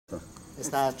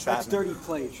It's not a trap. That's dirty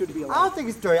play. It should be I allowed. don't think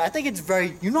it's dirty. I think it's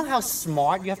very. You know how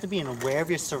smart you have to be and aware of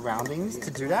your surroundings to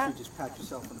do that. You just pat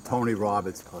yourself on the back. Tony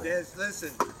Roberts play.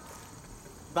 Listen.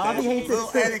 Bobby hates Real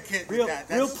it. etiquette. Real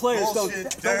players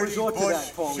don't resort to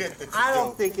that, Paul. I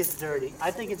don't think it's dirty. I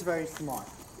think it's very smart.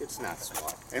 It's not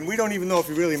smart. And we don't even know if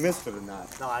he really missed it or not.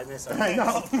 No, I miss it. I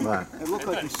know. Right. It looked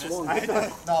like he swung.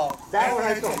 No, that one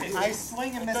I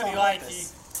swing and miss on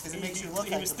purpose. Because it makes you look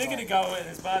He like was the thinking to ball. go and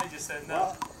his body just said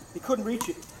no. He couldn't reach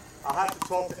it. I'll have to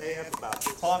talk to AF about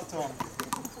it. Talk to him.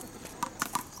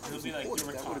 It'll be like That would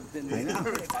Duracon. have been. I know.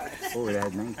 Oh, we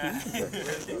had 19.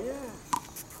 Yeah.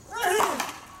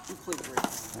 You played great.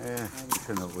 Yeah, we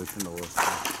shouldn't have lost.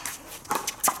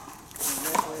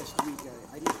 Last week,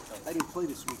 I didn't play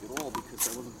this week at all because I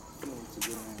wasn't feeling too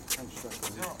good and I kind of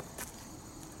stressed out.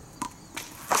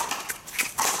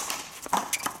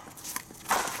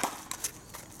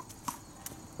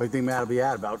 What do you think Matt will be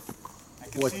out about? I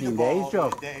can see 14 the ball days, over Joe?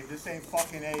 there, Dave. This ain't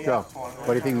fucking AF Joe, tournament. what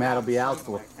do you think Matt will be out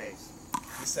for?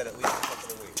 He said at least a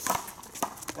couple of weeks.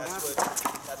 That's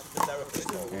what the therapist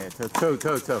told me. Yeah, two.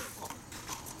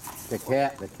 The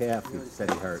calf, he said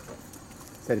he hurt.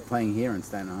 Said he's playing here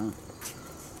instead, huh?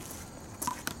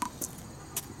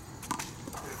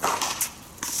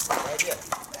 Right here.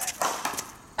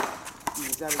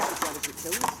 Is that his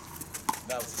Achilles?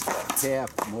 That was his fault. Calf,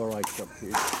 more like some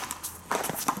kid.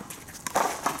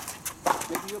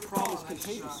 Maybe your problem is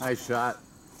contagious. Nice shot.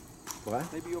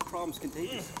 What? Maybe your problem's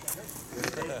contagious.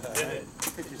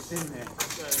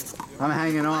 I'm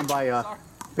hanging on by a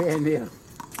bad needle.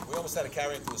 We almost had to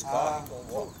carry him to his car. He couldn't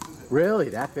walk. Really?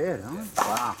 That bad, huh?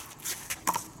 Wow.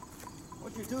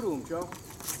 What'd you do to him, Joe?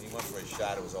 He went for a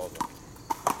shot. It was over.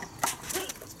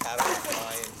 His paddle was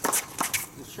flying.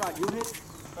 The shot you hit?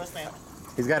 First man.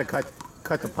 He's got to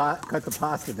cut the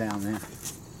pasta down there.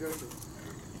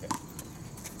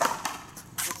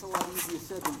 That's a lot easier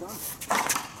said than done.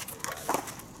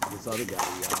 This other guy,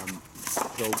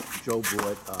 Joe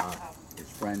brought his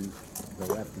friend, the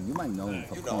lefty. You might know him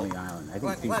from You know Coney him. Island. I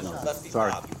think he's known. Lefty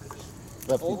Sorry. Bob.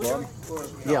 Lefty Older Bob? guy? Or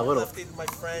Yeah, a little. Lefty, my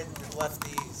friend,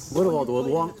 lefties. Little older. played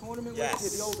in Long. the tournament Yes.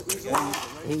 with? He's older, Yeah.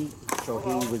 right? He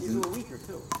was He's a little weaker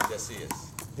too. Yes, he is.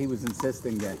 he was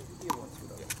insisting that He wants to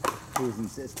though. he was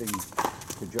insisting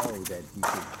to Joe that he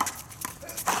should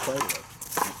play with us.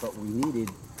 But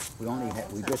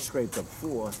we just scraped up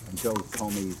 4, and Joe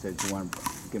told me, he said, "You want to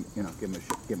give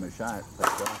him a shot, play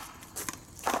golf."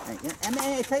 And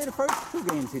I tell you, the first 2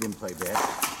 games he didn't play bad,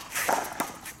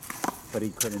 but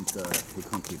he couldn't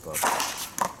keep up.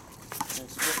 And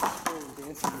sport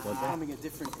dancing is becoming a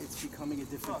different. It's becoming a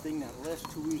different thing now. The last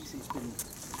 2 weeks he's been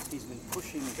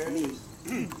pushing me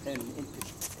and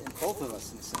both of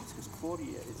us in a sense because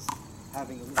Claudia is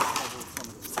having a little trouble with some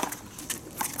of the stuff.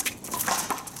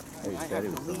 And I have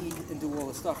to lead and do all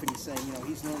the stuff, and he's saying,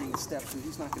 he's learning the steps, and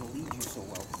he's not going to lead you so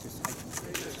well because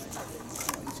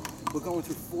we're going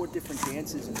through 4 different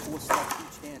dances and 4 steps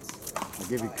each dance. I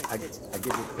give you credit. I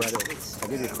give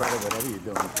you credit whatever you're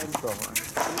doing.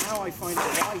 And now I find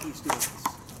out why he's doing this.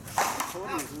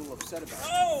 Claudia is a little upset about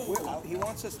it. He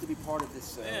wants us to be part of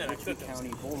this Richmond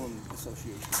County Bowling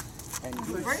Association, and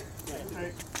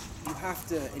you have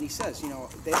to. And he says, they don't do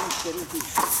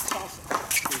salsa,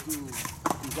 they do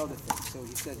these other things. So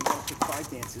he said you got to pick 5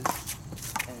 dances,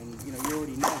 and you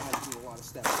already know how to do a lot of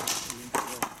steps,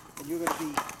 and you're going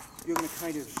to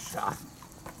kind of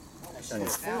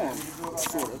perform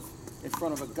sort of in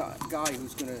front of a guy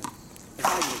who's going to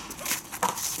evaluate you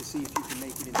to see if you can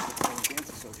make it into the Bowling Dance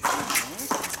Association.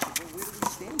 Where do we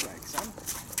stand, right? Because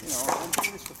I'm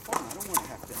doing this for fun. I don't want to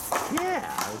have to. Yeah,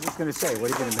 I was just gonna say,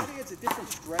 what are you gonna do? It's a different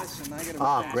stress, and I got to.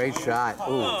 Oh, great shot!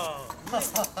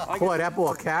 Ooh, boy, that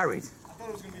ball carried.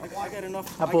 I got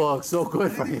enough. That ball looks so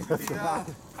good for you.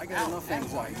 I got enough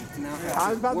anxiety to now have I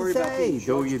was about to worry about say, being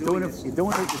judged you're doing it. You're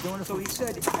doing it. So he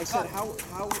said, I said, how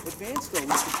advanced are you?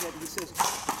 He says,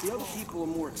 the other people are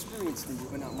more experienced than you,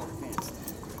 but not more advanced.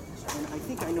 And I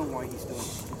think I know why he's doing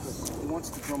it, because he wants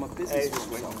to drum up business for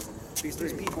himself. Because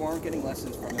these people aren't getting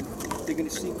lessons from him. They're going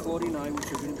to see Claudia and I,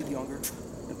 which are going to be younger,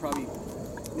 and probably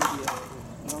maybe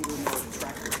a younger, more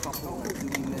attractive couple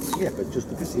doing this. Yeah, but just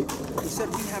because he said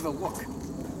we have a look,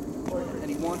 and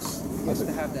he wants us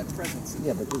to have that presence.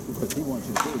 Yeah, but just because he wants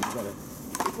you to do it, you gotta.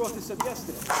 He brought this up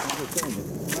yesterday.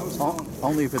 I was telling him.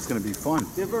 Only if it's going to be fun.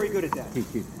 They're very good at that.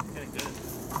 Keep.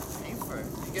 Aim for it.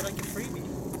 You get like a freebie.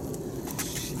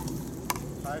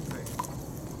 5-3.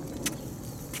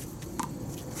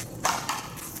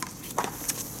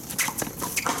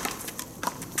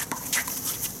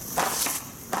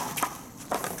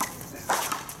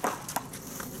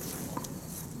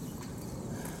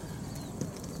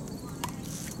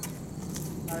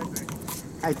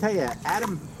 I tell you,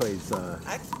 Adam plays.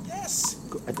 Yes.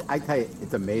 I tell you,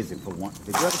 it's amazing for one.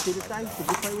 Did you ever see this guy? Did you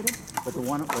play with him? With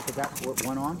the guy with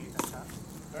one arm?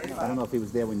 I don't know if he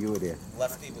was there when you were there.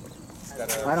 Lefty with. He's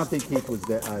got a. I don't think Keith was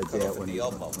there, there off at when the he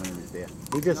elbow. was there.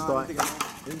 He just started.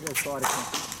 He just started.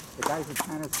 The guy's a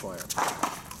tennis player,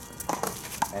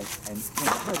 and you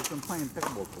know, he's been playing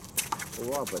pickleball for a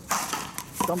while, but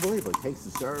it's unbelievable. He takes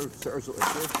the serves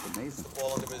like this. It's amazing.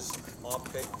 Ball under his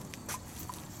armpit.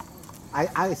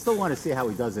 I still want to see how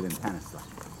he does it in tennis, though.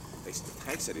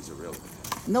 Hank said he's a real.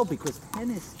 No, because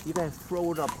tennis, you gotta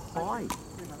throw it up high.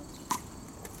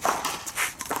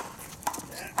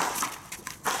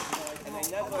 And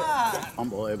they never.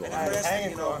 Unbelievable. I never asked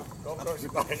him, you know.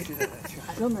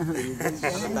 I don't know how to do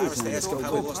I'm embarrassed to ask him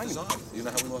how he that. lost his arm. Do you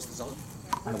know how he lost his arm?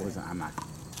 I'm not.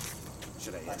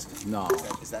 Should I ask him? No.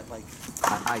 Is that like?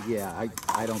 I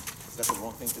don't. Is that the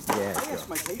wrong thing to do? Yeah, I sure. ask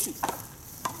my patients that.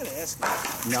 I'm gonna ask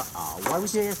him. No, why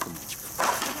would you ask him?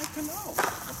 I'd like to know.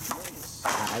 I'm curious.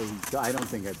 I don't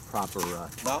think it's proper.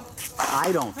 No.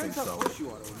 I don't think Depends how so. close you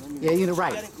are to them. I mean, Yeah, you're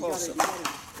right. Getting closer.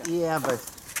 Yeah, but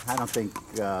I don't think.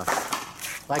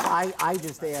 Like I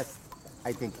just asked.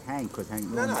 I think Hank, because Hank.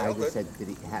 No, I good. just said, did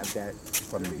he have that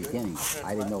from the beginning?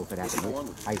 I didn't know if it happened. born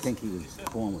with I think he was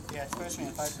born with it. Yeah, especially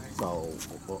in five. So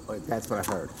that's what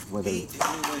I heard. Whether He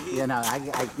you know,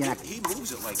 he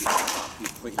moves it like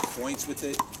he points with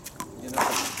it. You know.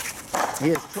 he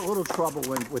has a little trouble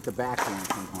with the backhand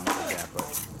sometimes like that, but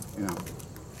you know,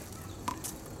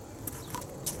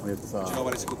 it's But you know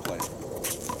what? He's a good player.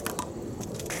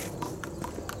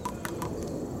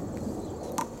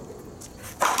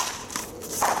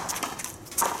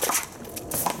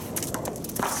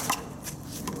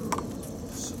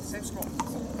 Same score.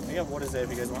 I got waters there if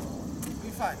you guys want. Be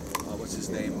fine. What's his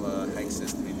name? Hank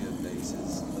says to me the other day. He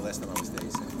says the last time I was there,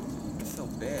 he said I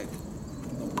felt bad.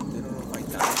 They don't know if I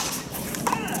died.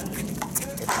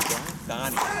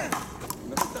 Donnie.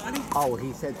 Remember Donnie? oh,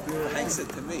 he said Hank said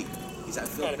to me, he said, I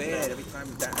feel bad every time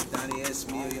Donnie asks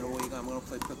me, you know, where you going? I'm going to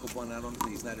play pickleball, and I don't.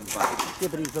 He's not invited. yeah,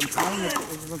 but he's been playing it.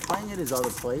 He's been playing at his other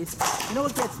place. You know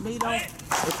what gets me though?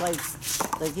 It's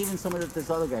like even some of this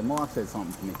other guy, Mark said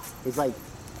something to me. He's like,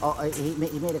 oh, he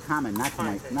made a comment, not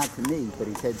to me, but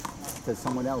he said to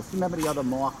someone else. Remember the other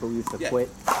Mark who used to Yeah. quit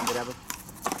and whatever?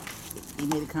 He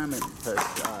made a comment to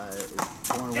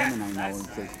one of the women I know and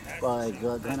says,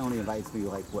 well, Glenn only invites me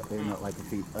like what, you know, like if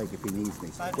he needs me,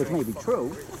 which may be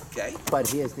true. Okay. But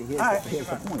here's the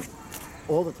point.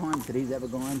 All the times that he's ever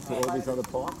gone to all these other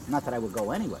parks, not that I would go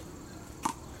anyway.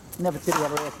 Never did he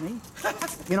ever ask me.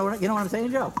 You know what I'm saying,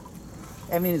 Joe?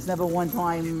 I mean, it's never one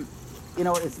time. You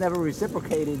know, it's never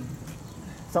reciprocated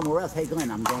somewhere else. Hey, Glenn,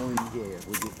 I'm going here.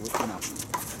 Would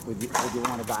you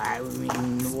want to go? I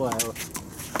mean, well.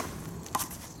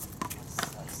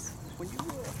 When you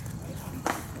were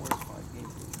 4 or 5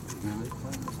 games, were you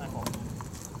playing this long?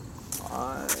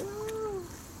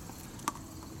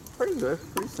 Pretty good,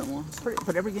 pretty similar.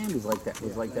 But every game was like that. It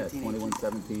was like that.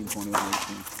 21-17,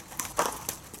 21-18.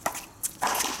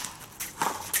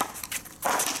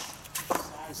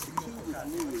 The key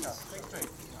with me is,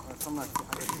 if I'm not,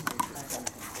 I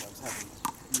was having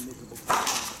miserable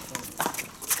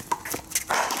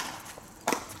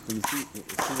But you see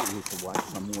what we used to watch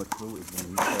some more too is when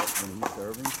he's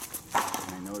serving,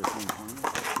 and I noticed him playing,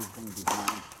 he's going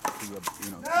behind to your, you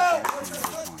know, to the back every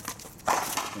time.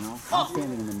 You know, I'm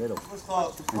standing in the middle.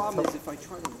 The problem is if I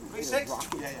try to hit a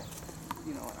rocket,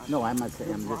 you know, No, I'm not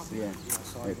saying, I'm just, yeah.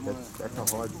 so I That's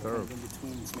a hard serve. in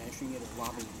between smashing it and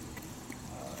lobbing it.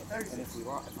 And if I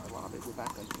lob it, we're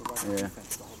back on the right Yeah.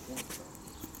 defense the whole point. So.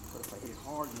 But if I hit it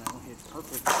hard and I don't hit it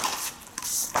perfect,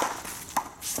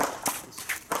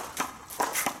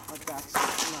 my back's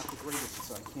not the greatest,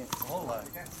 so I can't.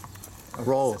 A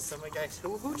roll. Some guys.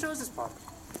 Who chose this part?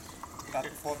 Got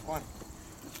the fourth one.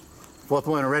 Fourth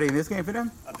one already in this game for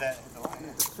them? Of that. I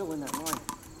have to fill in that line.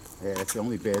 Yeah, that's the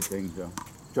only bad thing, Joe.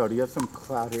 Joe, do you have some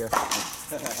clout here?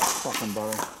 Fucking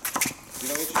borough. You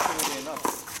know, interestingly enough,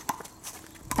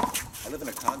 I live in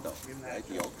a condo, right,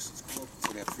 the Oaks. It's called,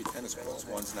 so they have 3 tennis courts.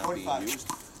 One's not being used.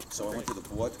 So I went to the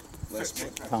board last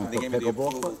month, Tom, and they for gave me the pickleball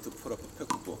approval court? to put up a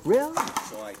pickleball. Really?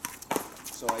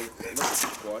 So I looked at the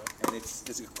court, and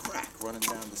there's a crack running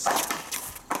down the side.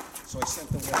 So I sent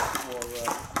them one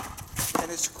for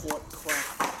tennis court crack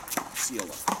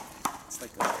sealer. It's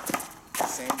like a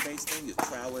sand-based thing. You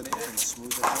trowel it in and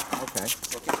smooth it out. Okay.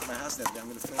 So I came to my house the other day. I'm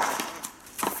going to fill it in.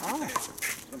 Oh.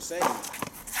 What I'm saying,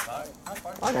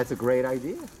 Oh, that's a great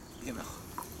idea. you know,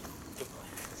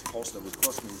 it's supposed to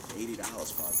cost me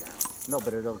 $80 for a gallon. No,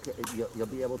 but you'll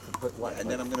be able to put what? And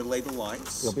then I'm going to lay the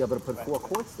lines. You'll be able to put 4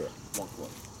 courts there. 1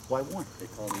 quart. Why one? They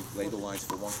told me lay the lines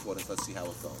for 1 quart and let's see how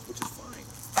it goes, which is fine.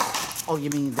 Oh, you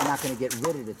mean they're not gonna get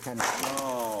rid of the tennis court?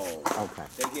 No. Okay,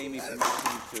 They gave me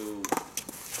permission to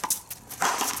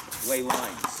lay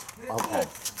lines. okay.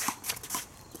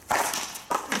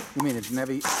 You mean it's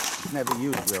never used really Never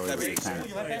with used. the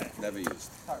tennis? Never used.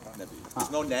 Never used.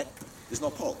 There's no net. There's no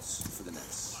poles for the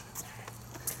nets.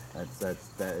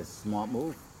 That is a smart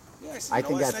move. Yeah, I said, I you know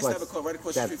think what, it's that's nice to have a what's- court right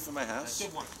across the that's- street from my house.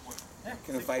 Good one.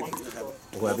 Can invite have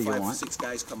Whoever you 4, 5, want. 6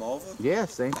 guys come over. Yeah,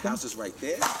 same The thing. house is right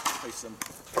there. Play some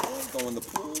pool, go in the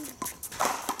pool,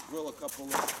 grill a couple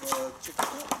of chicken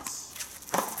cutlets.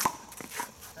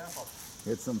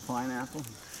 Get some pineapple.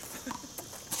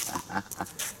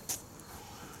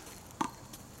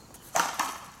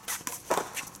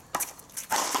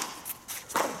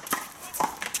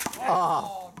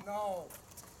 Oh, no.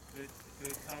 Good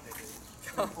timing.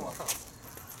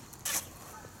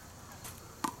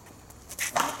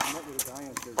 I met with a guy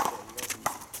on Thursday.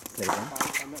 Say again?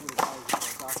 I met with a guy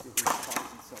who's a doctor who buys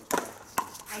and sells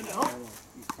practices. I know.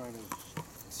 He's trying to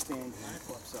expand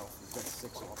himself. He's got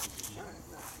 6 offices.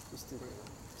 Just to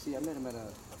see, I met him at a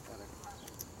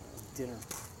dinner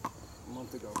a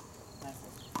month ago.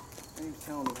 And he was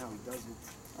telling me how he does it.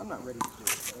 I'm not ready to do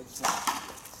it, but I just want to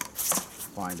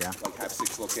Find out. Like have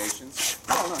 6 locations.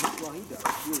 No, well, he does.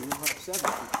 He'll have 7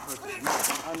 perfect.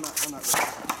 I'm not ready.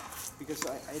 Because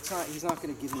he's not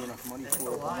going to give me enough money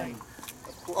for it. And then,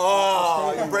 of course,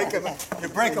 Oh, you're breaking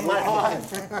my heart. and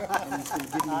he's going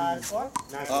to give me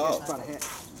Oh. about a half,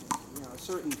 a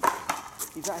certain.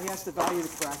 He has to value the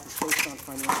practice based on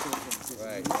financial things.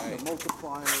 Right, You right. know,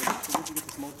 multiplier. So where'd you get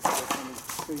this multiplier from?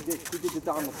 So he did the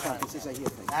Donald Trump. He says I hear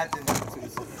things. That didn't. So he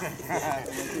said,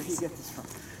 where did he get this from?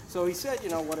 So he said,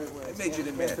 what it was. I made you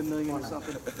the half a math. million or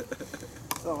something.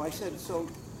 So I said,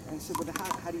 well,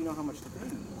 how do you know how much to pay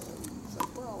me? So he's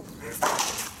like, well,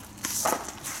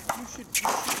 you should be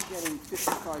getting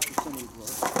 55% of your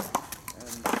growth.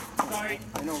 And Sorry.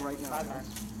 I know right now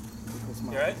because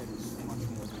my You all right? head is much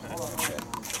more than that.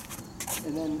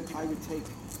 And then he would take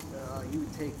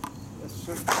a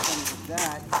certain percentage of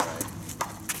that,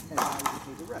 and I would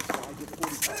pay the rest. So I get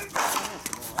 45%.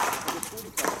 I get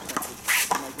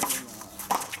 45%. Am I getting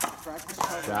practice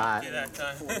coverage? Shot. Yeah, that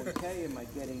time. 401k? Am I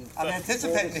getting? I'm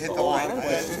anticipating to hit the Oh, line. I don't but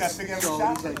know. you gotta figure every So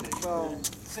shot he's like, technique. well,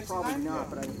 probably not,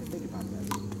 but I didn't think about that.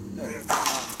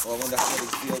 Well, I wonder how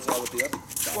his deals are with the other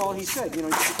guys. Well, he said, you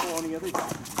could call on the other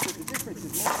guys. He said the difference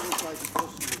is most of those guys are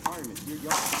close to retirement. You're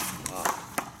young.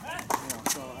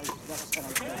 So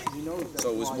he knows that's So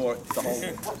it was why- more, the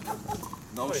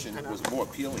whole notion was more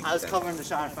appealing. I was than- covering the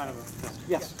shot in front of him.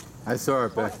 Yes. I saw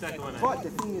it, but Second one. But the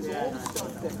thing is, all the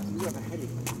stuff that you have a headache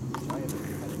with, which I have a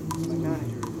headache. My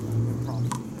manager is a problem.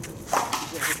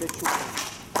 He's a habitual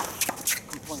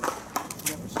complaint.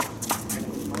 Never stops.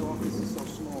 My office is so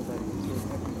small that he hears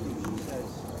everything she says.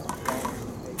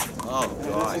 Oh,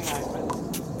 God. All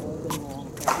day long,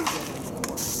 every day I'm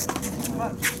working.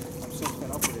 I'm so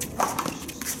fed up with it.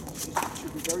 It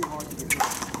should be very hard to get rid of.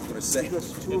 I'm going to say, Because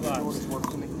 2 of the daughters work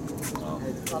for me.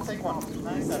 I'll take one.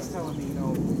 He's telling me,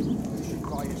 you should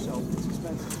buy yourself, it's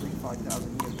expensive, $3,000, $5,000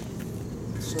 a year,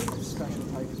 certain special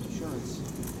type of insurance.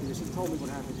 Because he told me what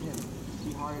happened to him.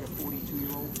 He hired a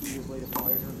 42-year-old, 2 years later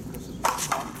fired her because of the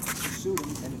problem. He sued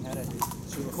him and had a,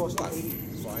 so it cost him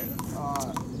 80, fire?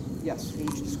 yes,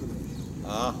 age discrimination.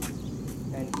 Ah,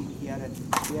 And he had a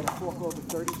fork over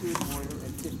 32 to the lawyer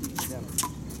and 50 to them.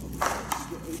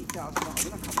 You get $80,000,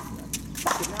 they're not coming for that. He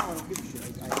said, no, I don't give a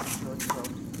shit. I have insurance, so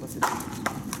let's do it.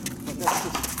 But that's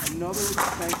just another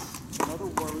expense, another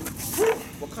worry.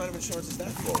 what kind of insurance is that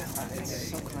for? It's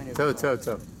some kind of.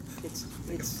 toe. It's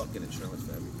Fucking insurance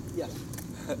for everything. yes.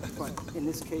 But in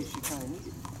this case, you kind of need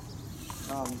it.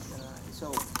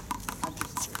 So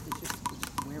it's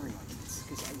wearing on me.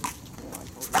 Because I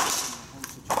told you my home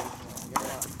situation. I get a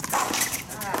lot. I see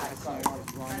a lot of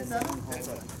drama in my own home,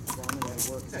 drama at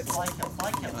work.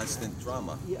 Constant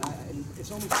drama. Yeah, and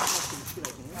it's only so much of the shit I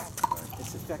can handle.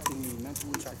 It's affecting me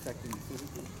mentally, it's affecting me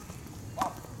physically.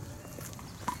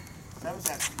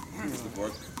 Does the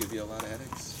work give you a lot of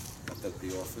headaches? Not that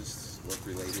the office,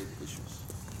 work-related issues?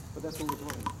 But that's what we're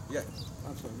talking about. Yeah,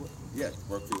 I'm sorry, what? yeah,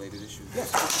 work-related issues.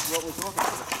 Yes, this is what we're talking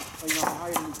about. I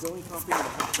hired a new billing company that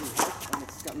helps me help, and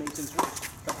it's got maintenance work.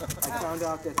 I found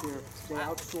out that they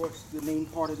outsourced the main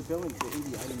part of the billing to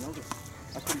India. I didn't know this.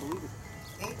 I couldn't believe it.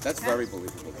 That's very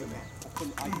believable to me.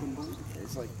 I couldn't believe it.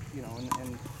 It's like, and I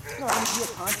mean, you're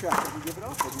a contractor, you give it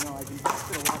up, but I've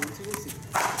invested a lot into this.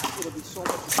 It'll be so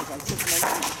much because I said to my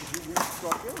manager, because you really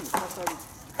start billing. Plus,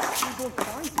 she was doing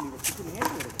fine to me, but she couldn't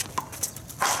handle it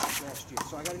last year.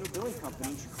 So I got a new billing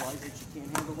company. She cries that she can't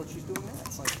handle what she's doing now.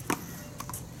 It's like,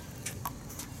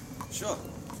 Sure.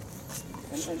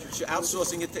 And You're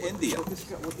outsourcing it to India. What this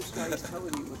guy is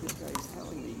telling me,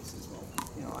 he says, well,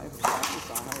 you know, I have a practice,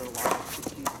 I hire a lot of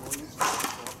 60 employees,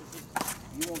 offices.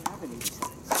 You won't have any of these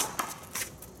things.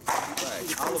 Right.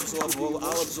 I'll absorb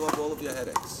all of your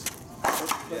headaches.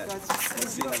 But Yeah. that's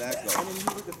Let's see how that And goes.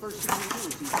 then the first thing he would do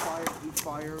is he'd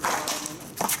fire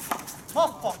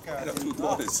Motherfucker. I have 2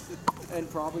 daughters. and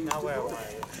probably his Now two where daughters. am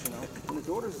I? You know, and the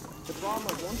daughters, the problem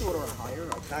is one daughter I hire,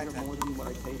 I pay her more than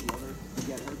what I pay the other to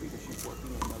get her because she's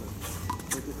working in a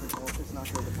different office,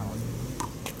 not go to college.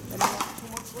 And then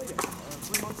 2 months later,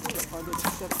 3 months later, I find out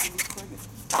she's 17 weeks pregnant.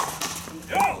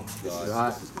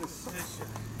 This is gonna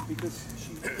suck because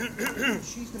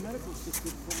she's the medical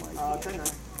assistant for my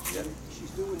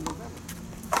she's due in November.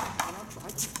 And I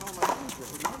keep telling my manager,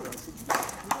 I said, you gotta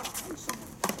hire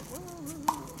someone. Well,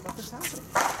 nothing's happening.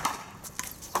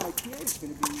 So my PA is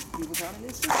going to be without an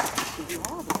assistant. It's going to be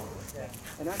horrible.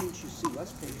 And that means you see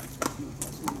less patients, less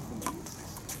money for me.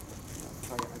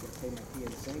 I got to pay my PA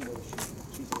the same whether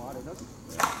she's alive or doesn't.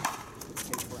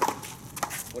 Pay for it.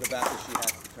 What about if she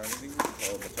has paternity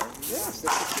leave or maternity leave? Yes,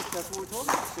 that's what we're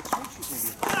talking about. 6 weeks she's going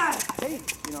to be paid.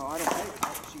 You know, I don't pay her.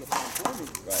 She gets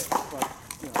unemployment. Right. But,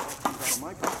 you know, that comes out of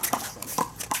my pocket.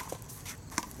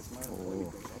 Because my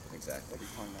unemployment goes up Exactly.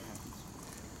 every time that happens.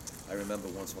 I remember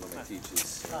once one of my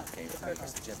teachers came to me and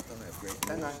said, Jeff, don't I have great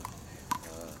news?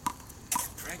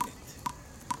 Pregnant.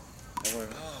 I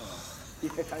went, oh. Yeah,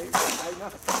 I know.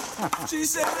 She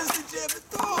said, Mr. Jeff,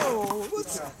 no,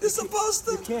 what's this supposed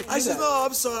to? can't do I said, that. no,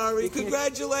 I'm sorry, You can't do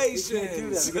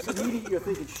congratulations. that because immediately you're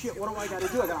thinking, shit, what do I got to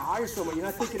do? I got to hire someone. You're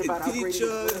not thinking about how great it Teacher,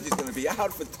 is. she's going to be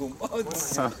out for 2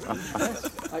 months.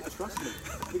 Trust me,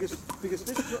 because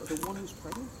this girl, the one who's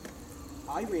pregnant,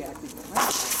 I reacted to her like that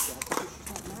because she's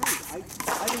not married.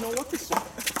 I didn't know what to say.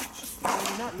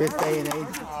 You're not This married, day and you're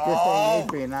age,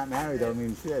 pregnant. being not married don't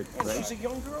mean shit, And right? she's a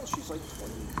young girl. She's like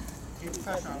 20.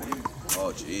 Oh,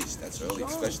 jeez, that's early,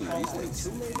 especially these days.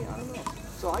 22 maybe, I don't know.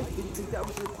 So I didn't think that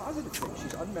was a positive thing.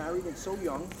 She's unmarried and so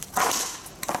young.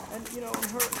 And, you know, and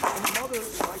her mother,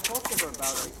 I talked to her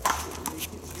about it. The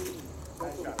kids really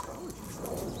don't go to college.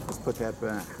 Let's put that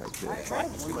back like this.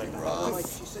 Like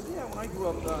she said, yeah, when I grew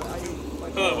up, I didn't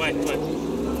like. Oh, wait.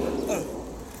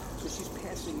 So she's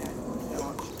passing that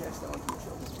on. She passed that on to her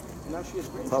children, and now she has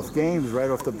grandchildren. Tough games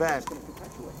right off the I think bat. that's going to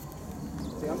perpetuate.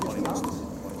 See, I'm just the opposite.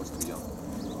 One was too young.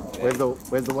 Where's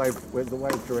the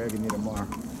wife dragging you tomorrow?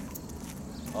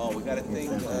 Oh, we got a thing,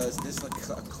 this like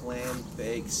a clam,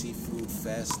 bake, seafood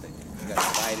festing. We got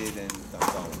invited and I'm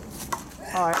going.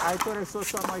 Oh, I thought I saw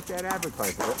something like that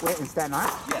advertised. Wait, is that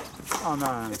not? Yeah, Oh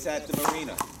no. it's at the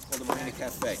marina, called the Marina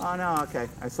Cafe. Oh no. Okay.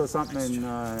 I saw something in.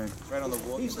 It's right on the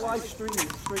water. He's live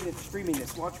streaming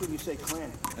this. Watch when you say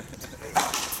clan.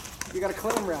 You got a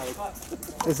clan rally.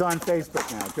 It's on Facebook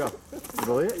now, Joe. You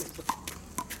believe it?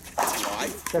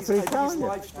 Live? That's what he's He's telling you.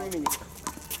 live streaming it.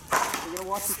 You're gonna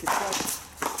watch it yourself.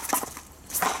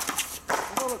 I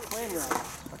call it a clan rally.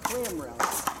 A clam rally.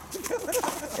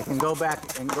 It can go back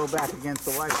against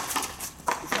the wife.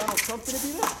 Is Donald Trump gonna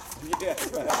be there? Yeah,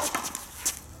 right.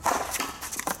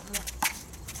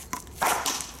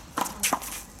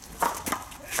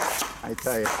 I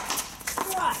tell you.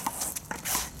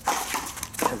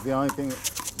 That's the only thing.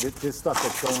 This stuff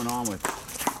that's going on with.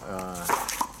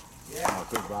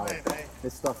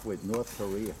 This stuff with North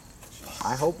Korea.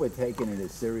 I hope we're taking it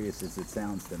as serious as it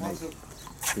sounds to me,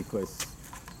 because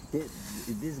this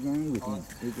guy with these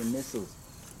freaking missiles,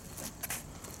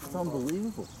 it's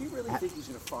unbelievable. Do you really think he's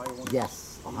gonna fire one?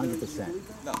 Yes, 100%. You believe that?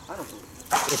 No. I don't believe it.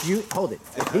 If you hold it,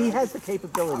 if he has the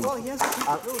capability, Well, he has the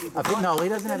capability. no, he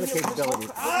doesn't have the capability.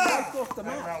 Off the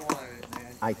map.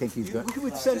 I think he's good. We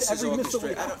would send This is every missile we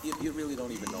orchestrated. have. You really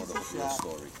don't even know the full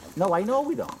story. No, I know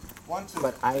we don't.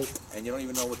 But And you don't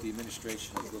even know what the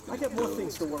administration is looking I to got more do.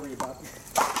 things to worry about.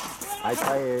 I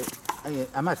tell you,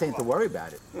 I'm not saying to worry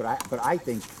about it, but I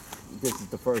think this is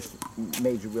the first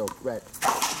major real threat.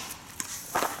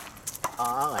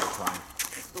 All right, fine. I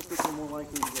still think we're more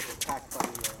likely to get attacked by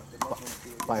the Muslim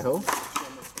community. By who?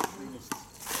 Extremists.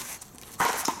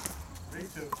 Me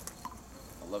too.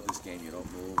 I love this game, you don't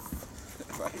move.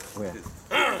 Right? Where?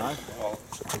 Huh?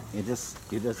 You just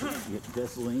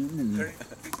lean and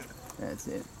that's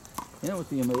it. You know what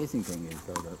the amazing thing is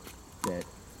though, that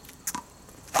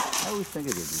I always think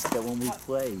of it is that when we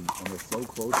play and we're so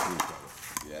close to each other,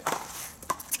 Yeah.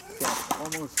 that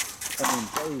almost, I mean,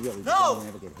 very really, you don't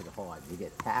ever get hit hard. You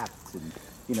get tapped and,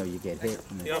 you get hit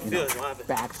and, You don't feel it, what happened?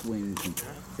 backswings and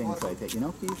things like that. You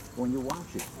know, Keith, when you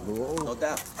watch it, we're all, No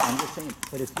doubt. I'm just saying,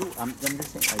 but if you, I'm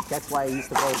just saying, like, that's why I used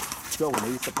to go, Joe, when I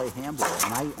used to play handball,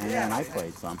 and I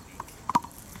played some,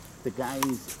 the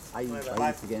guys, I used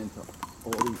to get into,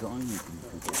 all these on, you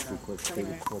can go too quick, take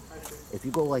it full. If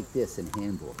you go like this in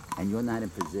handball and you're not in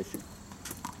position,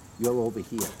 you're over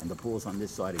here and the ball's on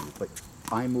this side of you, but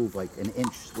I move like an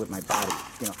inch with my body,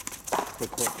 you know, to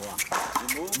court block.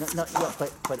 You move? No, yeah,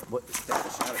 but what,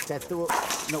 that's the,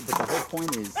 no, but the whole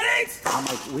point is, I'm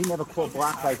like, we never caught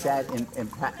block like that in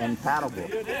paddleball.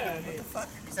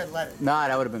 He said let it. Nah,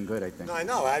 that would have been good, I think. No, I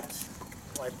know.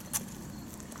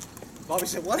 Bobby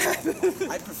said, what happened?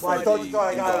 I prefer Well, I thought you thought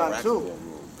I got it on indoor two. racquetball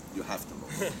rule. You have to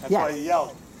move. That's Yeah. why he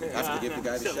yelled. You have to give the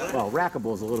guy the shot. Well,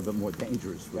 racquetball's a little bit more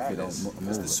dangerous if you don't Because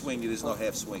move the it. swing, there's no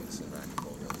half swings in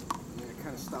racquetball. Really. I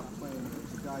kind of stopped playing.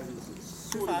 There's a guy who's a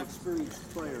sort of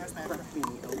experienced player, cracked me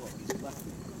in the elbow. He's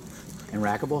lefty. In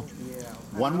racquetball? Yeah.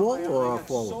 One wall or I got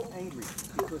forward? so angry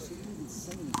because he didn't even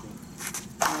say anything.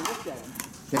 And I looked at him.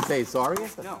 Didn't say sorry?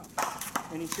 No.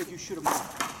 And he said, you should have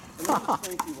moved. And let me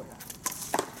explain to you what happened.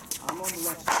 I'm on the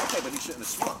left side. Okay, but he shouldn't have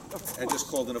swung and just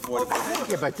called an avoidable hit.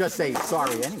 Yeah, but just say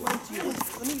sorry anyway. Let me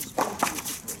explain to you the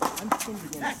situation. I'm pinned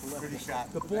against the left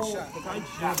side. The ball, the guy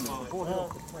jammed me. The ball hit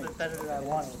off the plate. Better than I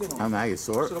wanted. Oh, now you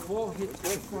saw So it. the ball hits go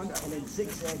front and then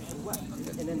zigzags left.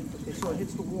 And then it sort of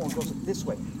hits the wall and goes this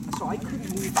way. So I couldn't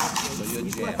move. So you're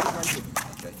He's jammed. left-handed.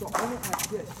 Okay. So I went like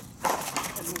this.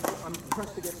 And then I'm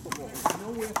pressed against the wall. There's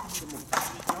nowhere for me to move.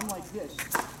 And I'm like this.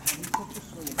 And he took the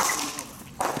swing and threw me over.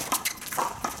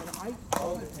 And I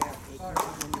called it half.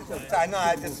 I know,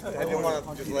 I didn't want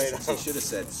to just lay it He should have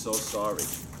said, so sorry.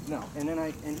 No, and then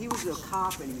and he was a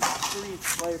cop and he was an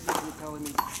experienced player, people were telling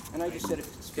me, and I just said, if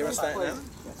it's Here in Staten player- Island?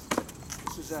 Yes.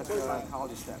 This is at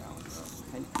College of Staten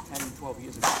Island, 10, 12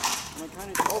 years ago. And I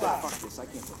kind of just said, fuck this, I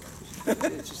can't play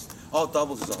that. It's just, Oh,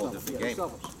 doubles is a whole different yeah, game.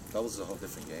 doubles. Doubles is a whole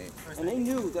different game. And they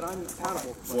knew that I'm a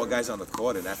paddleball player. 4 guys on the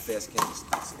court in that fast game,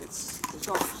 it's It's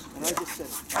doubles. And I just said,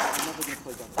 I'm never going to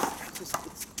play doubles.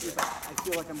 I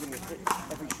feel like I'm going to get hit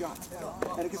every shot.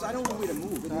 And because I don't know where to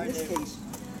move. And in this case,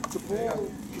 the ball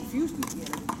confused me.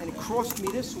 And it crossed me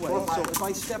this way. So if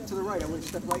I stepped to the right, I would have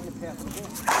stepped right in the path of the ball.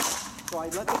 So I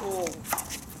let the ball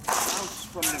bounce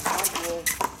from the side wall in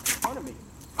front of me.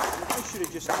 And I should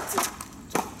have just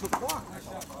took block.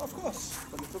 Of course.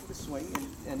 But he took the swing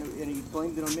and he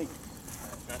blamed it on me.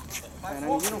 And I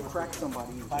mean, you don't crack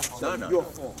somebody. No, no, Your no.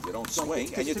 fault. You don't Like, swing,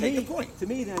 because and you to take me- the point. To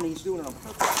me, then he's doing it on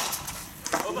purpose.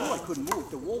 I knew I couldn't move.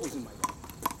 The wall was in my way.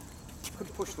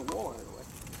 Couldn't push the wall out of the way.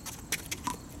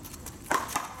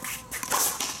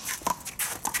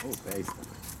 Oh, base.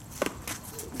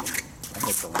 I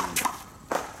hit the line.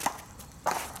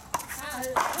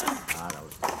 Ah, that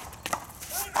was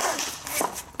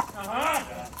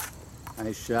good.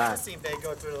 Nice shot. I've seen Bay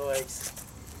go through the legs.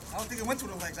 I don't think it went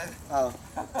through the legs.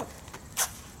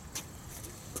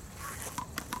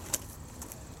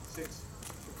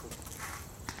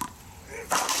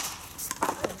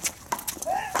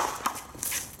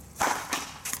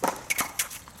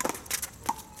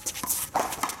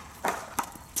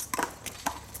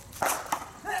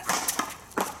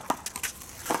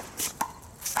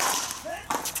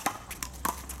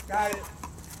 Got it.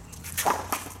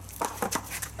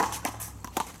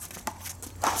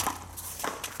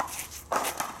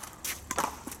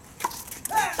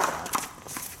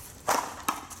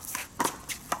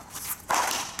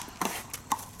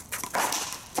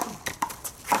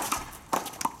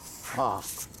 Oh,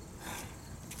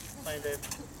 Playing Dave.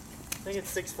 I think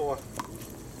it's 6-4.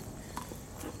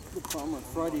 The problem on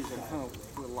Fridays,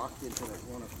 we're locked into that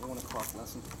 1 o'clock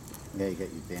lesson. yeah, you got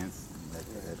your dance.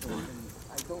 That's And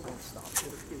I don't want to stop.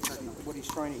 What he's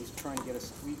trying to get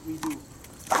us, we do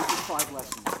 5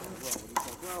 lessons in a row. And he's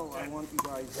like, well, I want you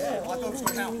guys,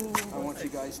 I want you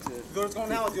guys to, Let's go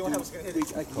now. Do you want to hit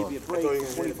it? I can give you a break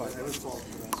for 25 minutes. So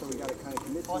we got to kind of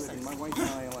commit to it. And my wife and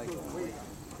I are like,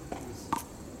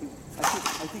 I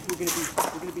think we're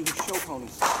gonna be his show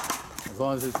ponies. as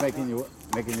long as it's making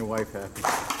your wife happy.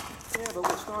 Yeah, but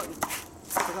we're starting.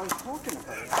 Because I was talking to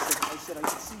her. I said, I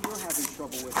see you're having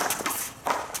trouble with it.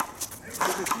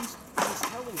 Because he's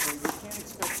telling her you can't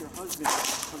expect your husband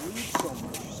to lead so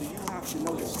much, so you have to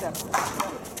know the steps better.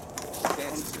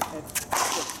 And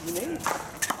look, you name it.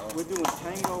 We're doing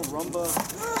tango, rumba,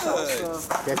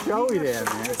 salsa. Get Joey there,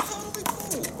 man.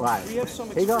 Why? We have some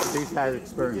He goes. experience. He's had We did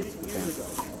experience. it years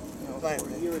ago. For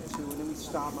a year or two, and then we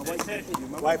stopped. My wife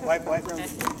continued. My Wipe, wife wipe, has wipe. background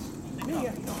in tennis. me,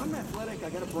 I'm athletic. I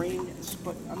got a brain,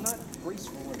 but I'm not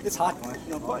graceful. It's hot.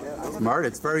 Smart.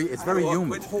 It's very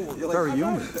humid. Very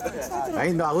humid. I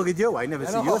ain't know. Look at you. I never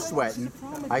see you sweating.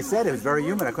 I said it was very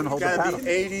humid. I couldn't hold the Gotta paddle. be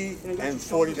 80 and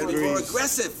 40 More degrees.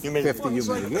 aggressive. Humidity. 50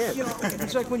 humid. Yeah.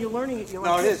 It's like when you're learning it, you're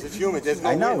No, like, it is. It's humid. There's no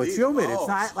I know wind it's either. humid. It's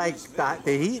not like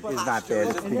the heat is not bad.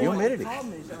 It's the humidity. The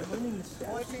problem is I'm learning the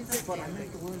steps, but I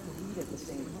have to learn to lead at the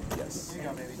same time. Yes.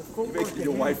 The footwork Making and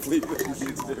your then- wife leave with the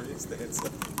experience dance.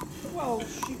 Well,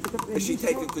 Is she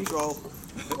taking control?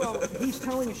 Well, he's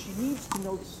telling us she needs to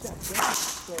know the steps. Right?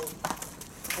 So,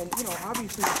 and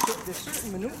obviously there's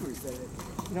certain maneuvers that,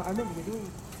 I remember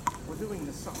we're doing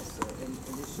the salsa, and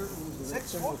there's certain moves that are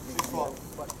similar to me,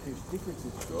 but there's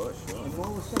differences. Sure. And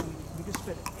all of a sudden, you just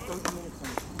spent 30 minutes on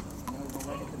it. Now you go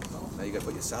right into the salsa. Now you gotta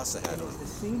put your salsa hat And on. it's the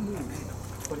same move,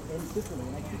 but it ends differently.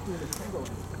 And I keep doing the tango,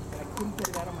 and I couldn't get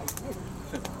it out of my head.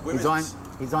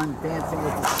 He's on Dancing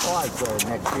with the Stars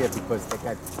next year because they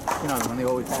got, when they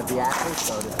always have the athletes.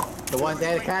 So the one they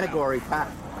had a category,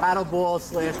 paddleball /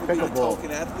 pickleball.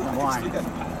 Token athlete. Come on.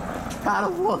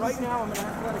 Paddleball. Right now, I'm an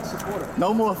athletic supporter.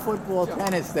 No more football,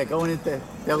 tennis. They're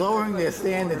lowering their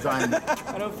standards on.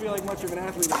 I don't feel like much of an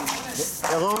athlete anymore.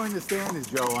 They're lowering the standards,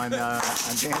 Joe, on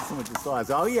Dancing with the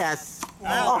Stars. Oh yes.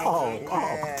 Oh.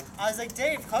 Man. I was like,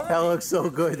 Dave, cover That me. looks so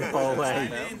good the whole way.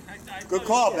 Good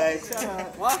call, babe.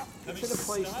 What? It's in a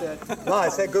place that No, I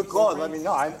said good call. Let me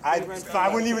know. I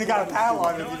wouldn't even got a paddle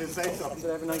on it if you didn't say something.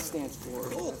 I have a nice dance floor.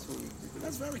 That's what we,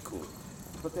 That's very cool.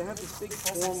 but they have this big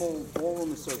formal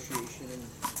ballroom association, and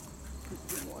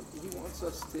he wants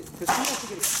us to, because he wants to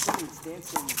get experience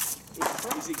dancing.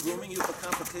 Is he grooming you for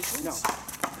competitions? No,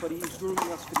 but he's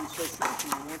grooming us for the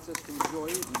association. He wants us to enjoy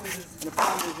it. And the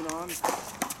problem is,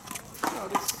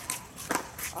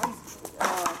 I'm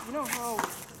how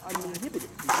I'm inhibited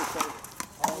because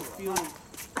I feel,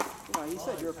 he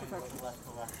said you're a professional.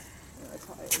 And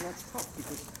that's tough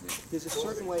because there's a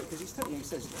certain way, because he's telling you, he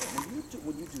says,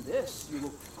 when you do this, you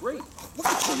look great. Look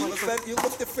at you. You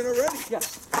look different already.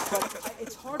 Yes, but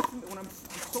it's hard for me when I'm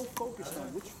so focused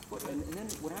on which foot, and then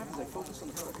what happens, I focus on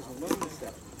the foot because we're learning the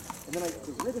steps, and then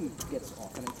the rhythm gets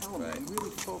off, and I tell them, I'm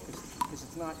really focused because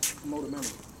it's not motor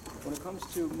memory. When it comes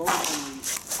to motor memory,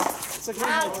 it's like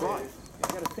learning how to drive. You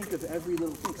got to think of every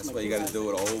little thing. That's why you got to do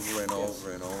it over and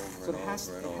over and over So and it has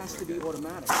over and to over be again.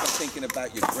 automatic. Stop thinking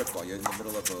about your grip while you're in the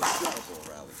middle of a football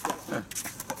rally.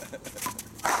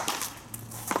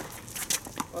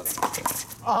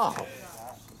 Oh,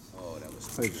 Oh, that was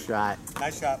good shot.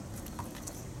 Nice shot.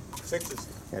 Sixes.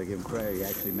 Gotta give him credit. He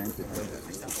actually meant it.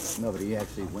 No, but he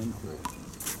actually went for it.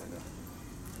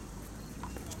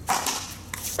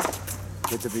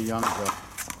 Good to be young, though.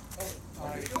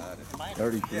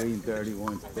 33 and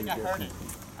 31 is a big I heard it.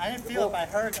 difference. I didn't feel it, but I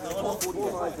heard a little.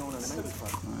 45 going on a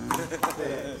 95.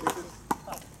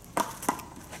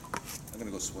 I'm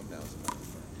gonna go swim now. As a matter of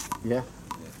fact. Yeah?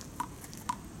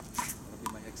 That'll be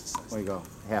my exercise. Where you go?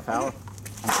 Half hour?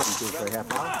 I'm putting through for a half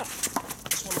hour.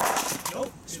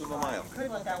 Swim a mile.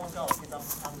 Couldn't let that one go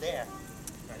because I'm there.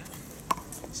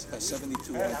 72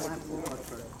 6 hours.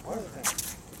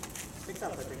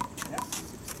 up, I think.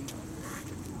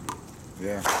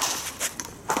 Yeah.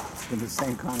 It's been the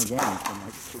same kind of game. It's been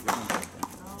like 2 games like that.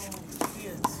 He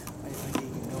is.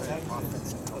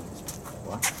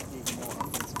 What?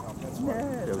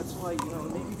 Yeah, that's why,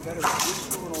 maybe better if you're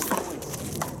scoring all the points.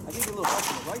 I gave you a little help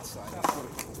on the right side. That's what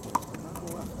it was, not the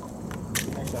left.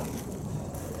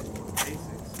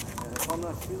 If I'm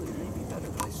not feeling it, maybe better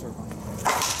if I serve on the right.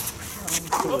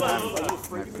 Are you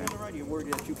afraid to be on the right? Are you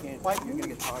worried that you can't, you're going to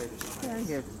get tired or something? Yeah,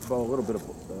 I get a little bit of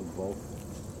both.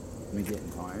 Me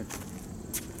getting tired.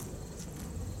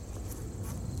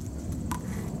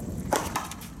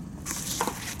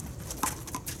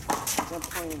 I'm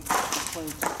playing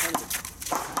two-handed.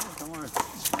 Don't worry.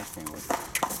 I can't wait.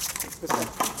 Because like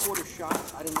three-quarter shots,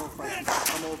 I didn't know if I should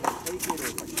come over and take it or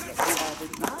if I should let you have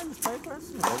it. Nah, just play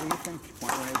person. Whatever you think.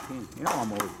 21-18. You know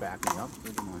I'm always backing up.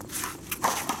 Good mind.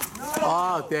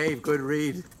 Oh, Dave, good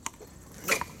read.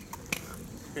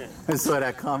 I saw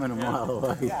that coming a mile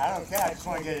away. Yeah, I don't care. I just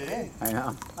want to get it in. I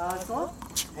know. It's all?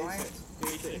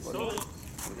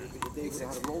 David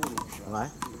had a rolling shot. What?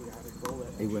 David had a roll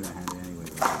He wouldn't have had it anyway.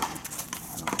 I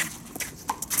don't think.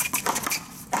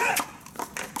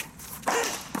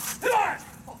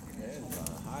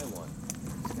 High one.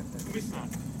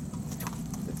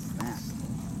 It's fast.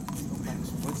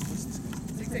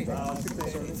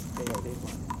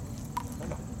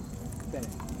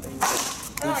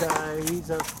 He's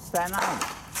a Staten Island.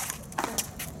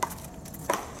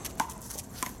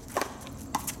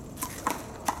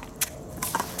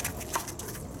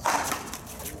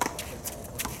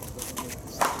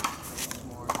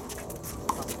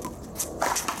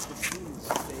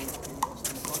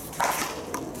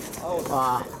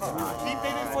 Keep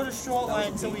aiming for the short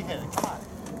line until we hit it. Come on.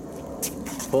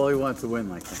 Paulie wants to win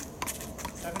like that.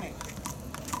 7-8.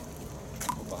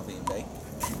 Bobby and Bay.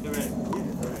 You're ready.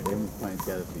 They've been playing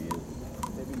together for years.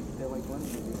 They're like one,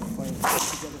 they've been playing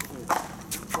together for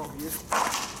 12 years.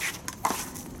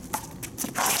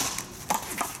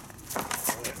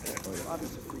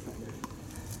 Obviously, free hand.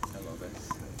 I love it.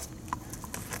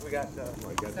 We got,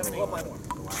 7-8. Well, my one.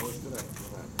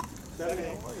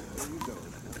 7-8. Good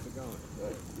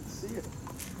to see you.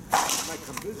 Might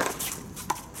come visit.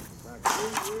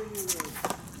 Where are you,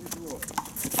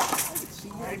 I could see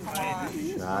you in 5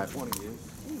 years. Shot. 20 years.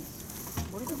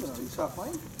 What are you doing? You stop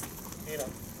playing?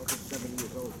 I'm 7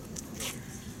 years old.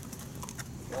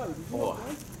 Oh, did you Oh.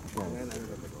 play? And I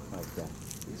remember going. Like that.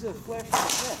 He's a flash in the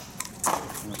net.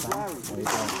 Larry. This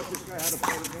guy had to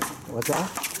play the game. What's that?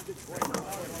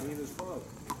 Me and his father.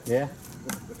 Yeah?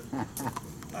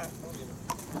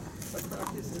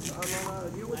 This is on,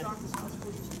 you know what Doctor's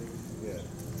Hospital used to be? Yeah.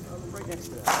 Right next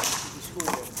to that. The school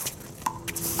there.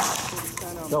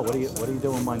 Joe, what are you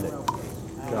doing Monday? Joe.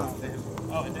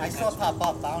 I saw it pop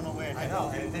up. I don't know where it hit. I know.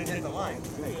 It didn't hit the line.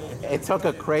 It took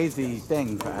a crazy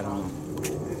thing. I don't know.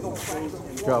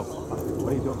 Joe,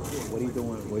 what are you doing? What are you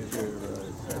doing with your?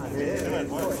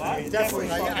 Definitely.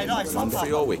 I know. I saw it pop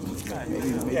Free all up. week. Maybe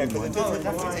Yeah, Monday. because it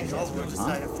definitely takes us. We'll just Huh?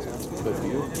 decide after. Good for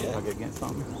you. I could get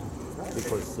something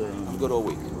because I'm good all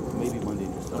week. maybe Monday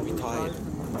just I'll be tired.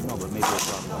 No, but maybe it's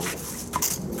around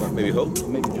What, maybe who?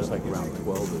 maybe just like around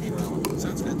 12 or something.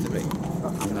 Sounds good to me.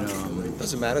 And then,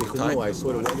 Doesn't matter the because time. no, I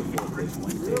saw the weather forecast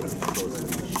Wednesday. It was supposed to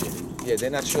be shitty. Yeah, they're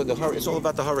not sure the hurricane. It's all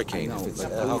about the hurricane. No, If it's,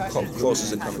 but how close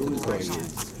is it coming to the Tuesday coast?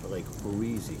 is like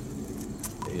breezy.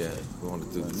 Yeah, we want to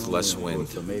do Normally less on the wind.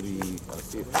 coast, So maybe I'll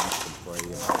see if I can play.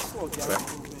 Slow down a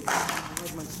little bit. I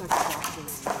had my second boxing.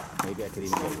 Maybe I could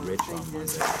even get Rich on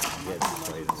Monday. Yeah, to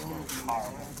play tomorrow.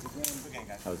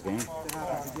 That was game? That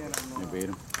happens again You on, beat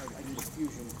him? I did a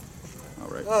fusion. All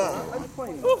right. I'm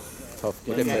playing. Tough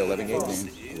game. They play 11 games.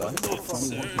 21.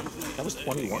 That was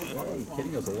 21. Are you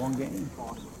kidding? It was a long game.